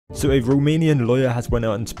So a Romanian lawyer has went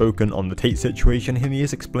out and spoken on the Tate situation, and he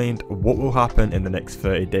has explained what will happen in the next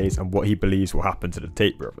 30 days and what he believes will happen to the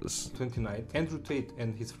Tate brothers. 29th, Andrew Tate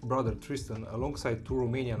and his brother Tristan, alongside two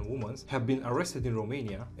Romanian women, have been arrested in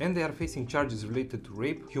Romania, and they are facing charges related to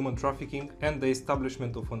rape, human trafficking, and the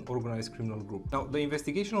establishment of an organized criminal group. Now, the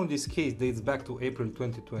investigation on this case dates back to April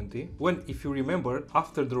 2020, when, if you remember,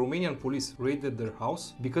 after the Romanian police raided their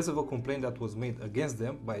house because of a complaint that was made against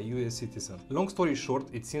them by a US citizen. Long story short,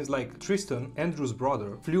 it seems like Tristan, Andrew's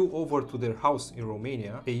brother, flew over to their house in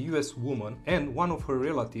Romania, a US woman, and one of her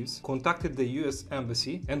relatives contacted the US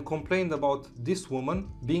embassy and complained about this woman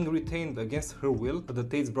being retained against her will at the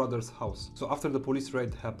Tate's brother's house. So after the police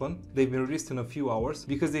raid happened, they've been released in a few hours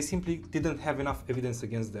because they simply didn't have enough evidence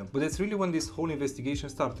against them. But that's really when this whole investigation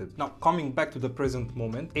started. Now, coming back to the present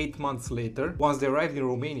moment, 8 months later, once they arrived in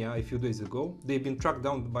Romania a few days ago, they've been tracked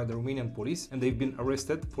down by the Romanian police and they've been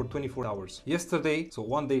arrested for 24 hours. Yesterday, so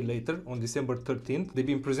one day later, on December 13th, they've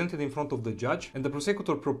been presented in front of the judge, and the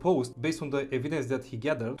prosecutor proposed, based on the evidence that he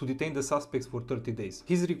gathered, to detain the suspects for 30 days.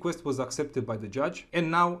 His request was accepted by the judge, and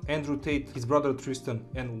now Andrew Tate, his brother Tristan,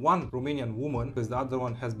 and one Romanian woman, because the other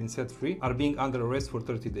one has been set free, are being under arrest for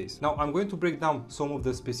 30 days. Now, I'm going to break down some of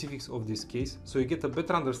the specifics of this case so you get a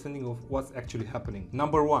better understanding of what's actually happening.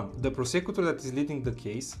 Number one, the prosecutor that is leading the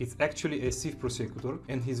case is actually a chief prosecutor,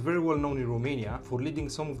 and he's very well known in Romania for leading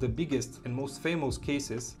some of the biggest and most famous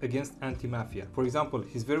cases against anti-mafia. For example,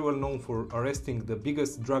 he's very well known for arresting the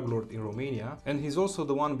biggest drug lord in Romania, and he's also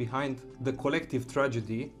the one behind the collective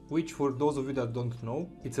tragedy, which, for those of you that don't know,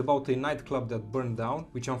 it's about a nightclub that burned down,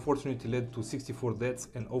 which unfortunately led to 64 deaths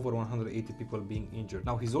and over 180 people being injured.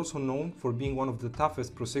 Now, he's also known for being one of the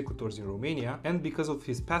toughest prosecutors in Romania, and because of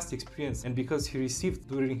his past experience and because he received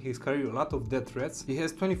during his career a lot of death threats, he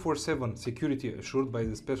has 24/7 security assured by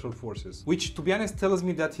the special forces, which, to be honest, tells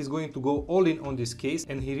me that he's going to go all in on this case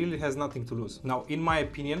and he really has nothing to lose. Now, in my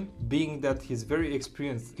opinion, being that he's very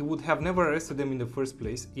experienced, he would have never arrested them in the first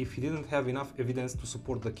place if he didn't have enough evidence to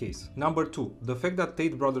support the case. Number two, the fact that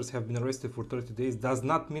Tate brothers have been arrested for 30 days does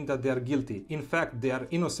not mean that they are guilty. In fact, they are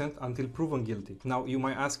innocent until proven guilty. Now, you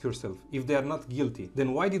might ask yourself, if they are not guilty,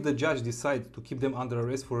 then why did the judge decide to keep them under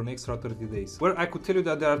arrest for an extra 30 days? Well, I could tell you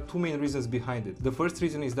that there are two main reasons behind it. The first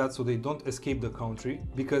reason is that so they don't escape the country,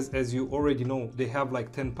 because as you already know, they have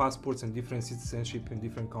like 10 passports and different citizenship in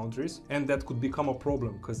different countries, and that could become a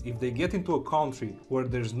problem because if they get into a country where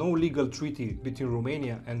there's no legal treaty between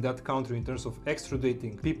Romania and that country in terms of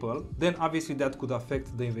extraditing people, then obviously that could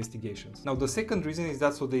affect the investigations. Now, the second reason is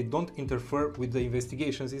that so they don't interfere with the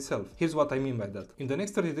investigations itself. Here's what I mean by that. In the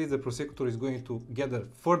next 30 days, the prosecutor is going to gather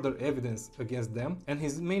further evidence against them, and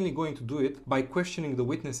he's mainly going to do it by questioning the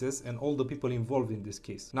witnesses and all the people involved in this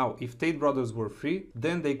case. Now, if Tate brothers were free,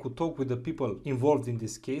 then they could talk with the people involved in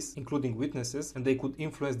this case, including witnesses, and they could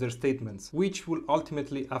influence their statements, which will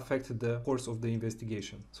ultimately affect the course of the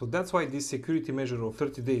investigation. So that's why this security measure of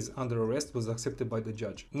 30 days under arrest was accepted by the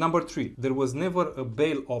judge. Number three, there was never a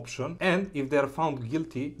bail option, and if they are found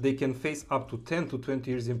guilty, they can face up to 10 to 20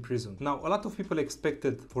 years in prison. Now, a lot of people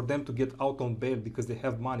expected for them to get out on bail because they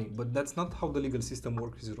have money, but that's not how the legal system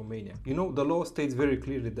works in Romania. You know, the law states very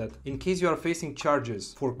clearly that in case you are facing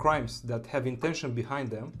charges for crimes that have intention behind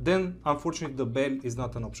them, then unfortunately the bail is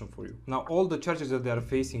not an option for you. Now, all the charges that they are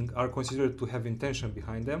facing are considered to have intention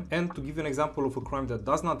behind them, and to give you an example of a crime that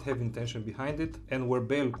does not have intention behind it and where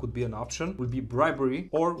bail could be an option will be bribery,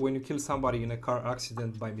 or when you kill somebody in a car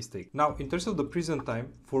accident by mistake. Now, in terms of the prison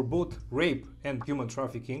time, for both rape and human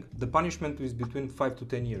trafficking, the punishment is between 5 to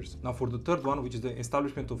 10 years. Now, for the third one, which is the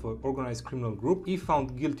establishment of an organized criminal group, if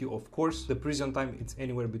found guilty, of course, the prison time is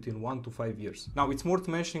anywhere between 1 to 5 years. Now, it's worth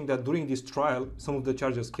mentioning that during this trial, some of the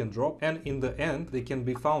charges can drop, and in the end, they can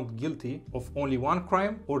be found guilty of only one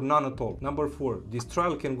crime or none at all. Number four, this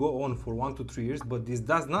trial can go on for 1 to 3 years, but this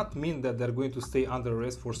does not mean that they're going to stay under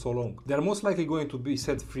arrest for so long. They're most likely going to be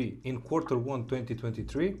set free in Q1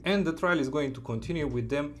 2023, and the trial is going to continue with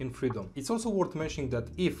them in freedom. It's also worth mentioning that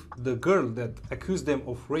if the girl that accused them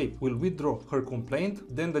of rape will withdraw her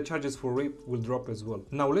complaint, then the charges for rape will drop as well.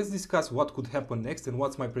 Now, let's discuss what could happen next and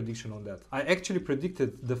what's my prediction on that. I actually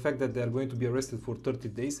predicted the fact that they are going to be arrested for 30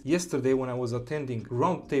 days yesterday when I was attending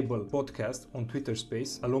Roundtable podcast on Twitter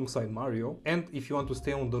Space alongside Mario. And if you want to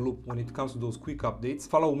stay on the loop when it comes to those quick updates,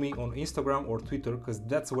 follow me on Instagram or Twitter, because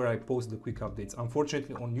that's where I post the quick updates.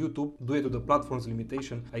 Unfortunately, on YouTube, due to the platform's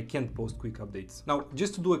limitation, I can't post quick updates. Now,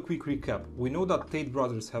 just to do a quick recap, we know that Tate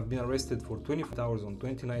brothers have been arrested for 24 hours on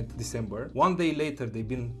 29th December. One day later, they've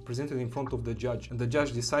been presented in front of the judge, and the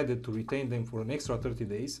judge decided to retain them for an extra 30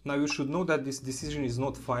 days. Now, you should know that this decision is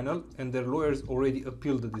not final, and their lawyers already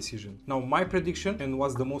appealed the decision. Now, my prediction, and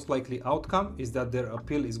what's the most likely outcome, is that their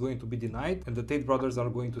appeal is going to be denied and the Tate brothers are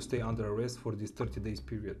going to stay under arrest for this 30 days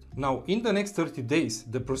period. Now, in the next 30 days,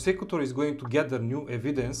 the prosecutor is going to gather new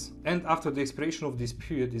evidence, and after the expiration of this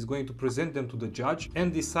period is going to present them to the judge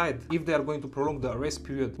and decide if they are going to prolong the arrest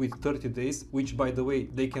period with 30 days, which by the way,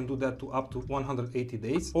 they can do that to up to 180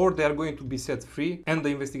 days, or they are going to be set free and the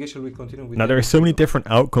investigation will continue with. Now, there are so many different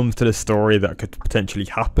outcomes to this story that could potentially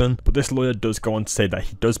happen, but this lawyer does go on to say that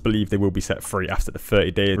he does believe they will be set free after the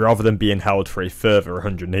 30 days rather than being held for a further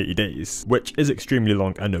 180 days, which is extremely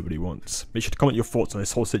long and nobody wants. Make sure to comment your thoughts on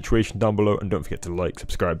this whole situation down below and don't forget to like,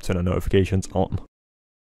 subscribe, turn on notifications on.